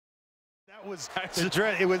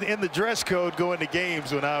It was in the dress code going to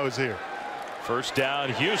games when I was here. First down,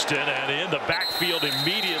 Houston, and in the backfield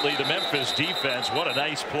immediately the Memphis defense. What a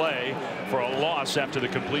nice play for a loss after the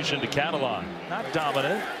completion to Catalon. Not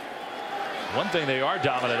dominant. One thing they are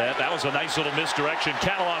dominant at, that was a nice little misdirection.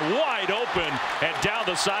 Catalon wide open and down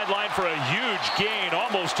the sideline for a huge gain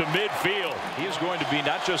almost to midfield. He is going to be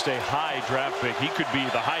not just a high draft pick, he could be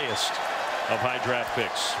the highest of high draft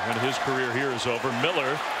picks when his career here is over.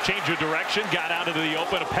 Miller change of direction, got out into the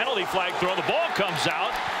open, a penalty flag throw, the ball comes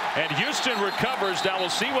out and Houston recovers. Now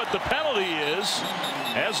we'll see what the penalty is.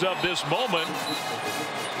 As of this moment,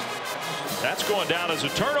 that's going down as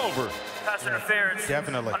a turnover. Pass interference.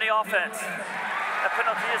 Definitely. On the offense. That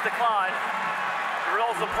penalty is declined. The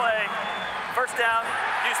rules of play. First down,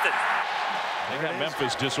 Houston. They got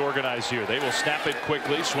Memphis disorganized here. They will snap it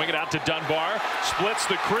quickly, swing it out to Dunbar, splits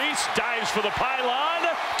the crease, dives for the pylon,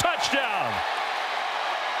 touchdown.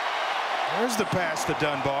 There's the pass to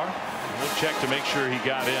Dunbar. We'll check to make sure he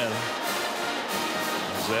got in.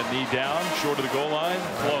 Is that knee down, short of the goal line?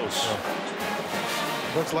 Close.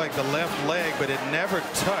 Looks like the left leg, but it never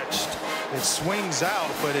touched. It swings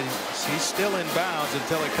out, but he's still in bounds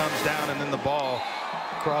until it comes down, and then the ball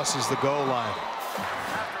crosses the goal line.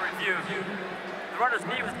 After review, the runner's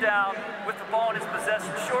knee was down with the ball in his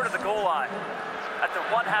possession short of the goal line at the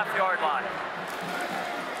 1/2 yard line.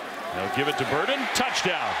 They'll give it to Birden.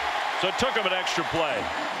 Touchdown. So it took him an extra play.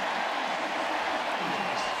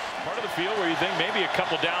 Part of the field where you think maybe a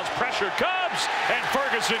couple downs. Pressure comes, and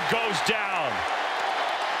Ferguson goes down.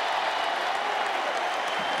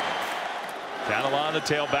 Catalon, the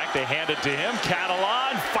tailback, they hand it to him.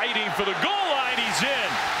 Catalon fighting for the goal line. He's in.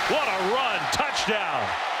 What a run. Touchdown.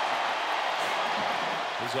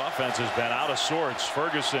 His offense has been out of sorts.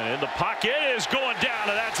 Ferguson in the pocket is going down,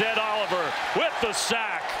 and that's Ed Oliver with the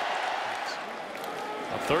sack.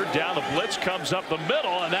 A third down, the blitz comes up the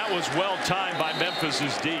middle, and that was well timed by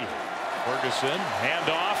Memphis's D. Ferguson,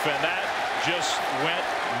 handoff, and that just went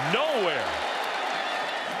nowhere.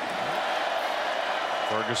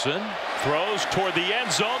 Ferguson throws toward the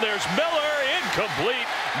end zone. There's Miller, incomplete,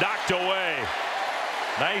 knocked away.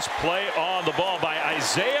 Nice play on the ball by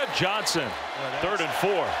Isaiah Johnson. 3rd and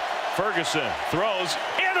 4. Ferguson throws,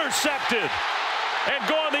 intercepted. And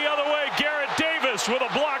going the other way, Garrett Davis with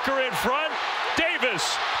a blocker in front.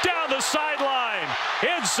 Davis down the sideline,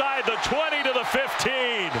 inside the 20 to the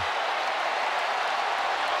 15.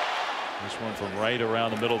 This one from right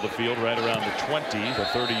around the middle of the field, right around the 20. The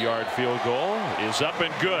 30-yard field goal is up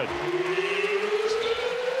and good.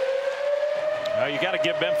 Now you got to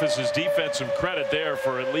give Memphis's defense some credit there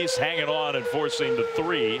for at least hanging on and forcing the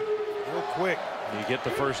 3. Real quick. You get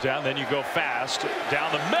the first down, then you go fast.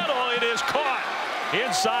 Down the middle, it is caught.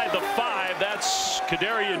 Inside the 5, that's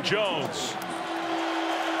Kadarian Jones.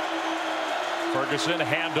 Ferguson,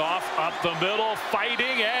 handoff up the middle,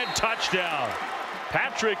 fighting, and touchdown.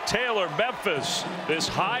 Patrick Taylor, Memphis. This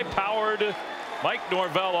high-powered Mike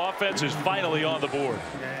Norvell offense is finally on the board.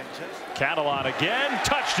 Catalon again,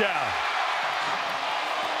 touchdown.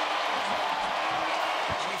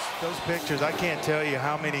 Those pictures, I can't tell you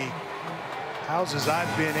how many houses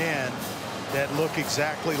I've been in that look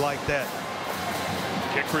exactly like that.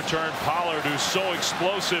 Kick return, Pollard, who's so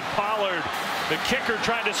explosive. Pollard, the kicker,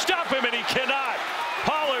 trying to stop him, and he cannot.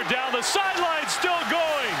 Pollard down the sideline, still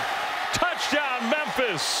going. Touchdown,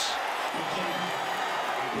 Memphis.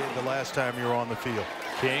 You did the last time you were on the field.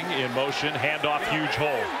 King in motion, handoff, huge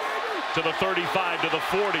hole. To the 35, to the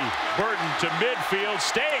 40. Birden to midfield,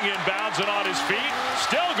 staying in bounds and on his feet.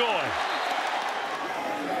 Still going.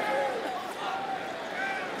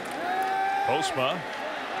 Postma,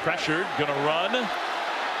 pressured, gonna run.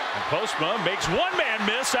 And Postma makes one-man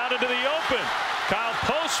miss out into the open. Kyle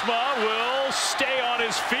Postma will stay on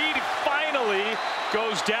his feet. Finally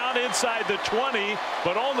goes down inside the 20,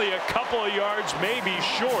 but only a couple of yards maybe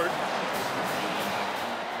short.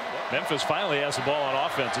 Memphis finally has the ball on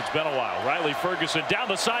offense. It's been a while. Riley Ferguson down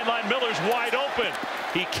the sideline. Miller's wide open.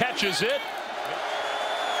 He catches it.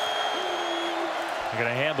 They're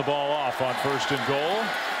going to hand the ball off on 1st and goal.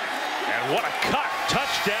 And what a cut.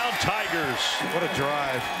 Touchdown, Tigers. What a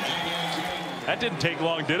drive. That didn't take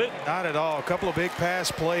long, did it? Not at all. A couple of big pass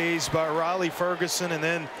plays by Riley Ferguson and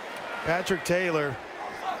then Patrick Taylor.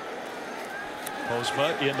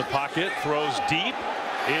 Postma in the pocket, throws deep.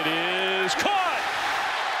 It is caught.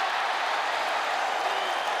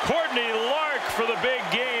 Courtney Lark for the big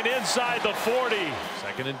gain inside the 40.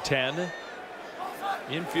 2nd and 10.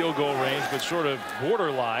 In field goal range, but sort of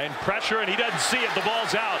borderline. Pressure, and he doesn't see it. The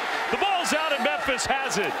ball's out. The ball's out, and Memphis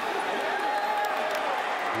has it.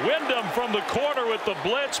 Wyndham from the corner with the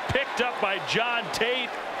blitz, picked up by John Tate.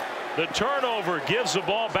 The turnover gives the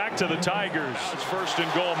ball back to the Tigers. It's 1st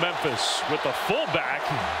and goal Memphis with the fullback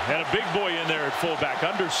and a big boy in there at fullback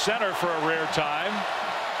under center for a rare time.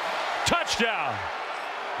 Touchdown.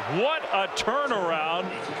 What a turnaround.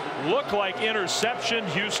 Looked like interception.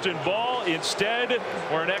 Houston ball. Instead,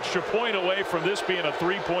 we're an extra point away from this being a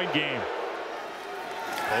 3-point game.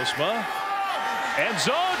 Postma. End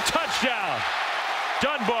zone. Touchdown.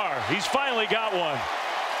 Dunbar. He's finally got one.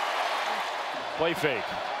 Play fake.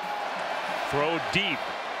 Throw deep.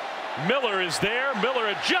 Miller is there. Miller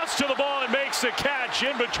adjusts to the ball and makes the catch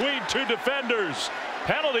in between 2 defenders.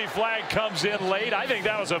 Penalty flag comes in late. I think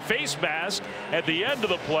that was a face mask at the end of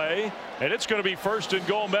the play, and it's going to be 1st and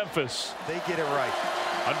goal Memphis. They get it right.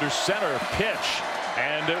 Under center pitch,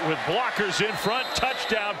 and with blockers in front,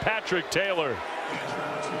 touchdown Patrick Taylor.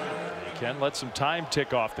 You can let some time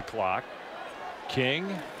tick off the clock.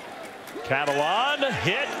 King, Catalon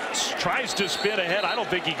hit, tries to spin ahead. I don't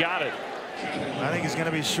think he got it. I think he's going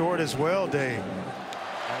to be short as well, Dave.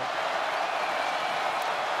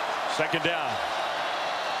 2nd down.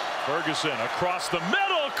 Ferguson across the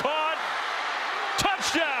middle, caught.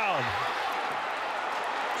 Touchdown.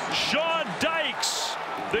 Sean Dykes,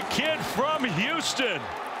 the kid from Houston,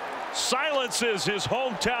 silences his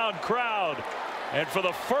hometown crowd. And for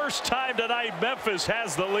the first time tonight, Memphis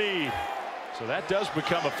has the lead. So that does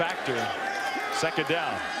become a factor. 2nd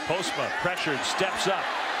down. Postma pressured, steps up.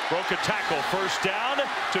 Broke a tackle. 1st down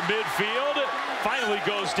to midfield. Finally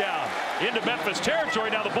goes down into Memphis territory.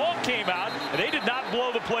 Now the ball came out, and they did not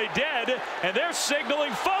blow the play dead, and they're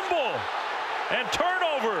signaling fumble and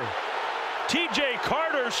turnover. TJ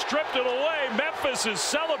Carter stripped it away. Memphis is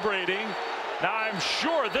celebrating. Now I'm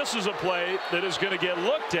sure this is a play that is going to get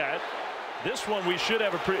looked at. This one we should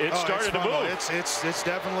have it started to move. It's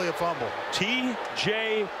definitely a fumble.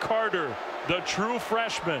 TJ Carter, the true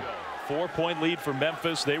freshman. 4-point lead for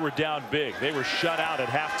Memphis. They were down big. They were shut out at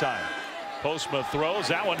halftime. Postma throws.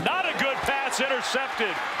 That one not a good pass,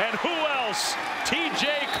 intercepted. And who else?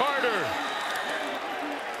 TJ Carter.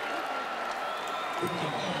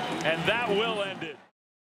 And that will end it.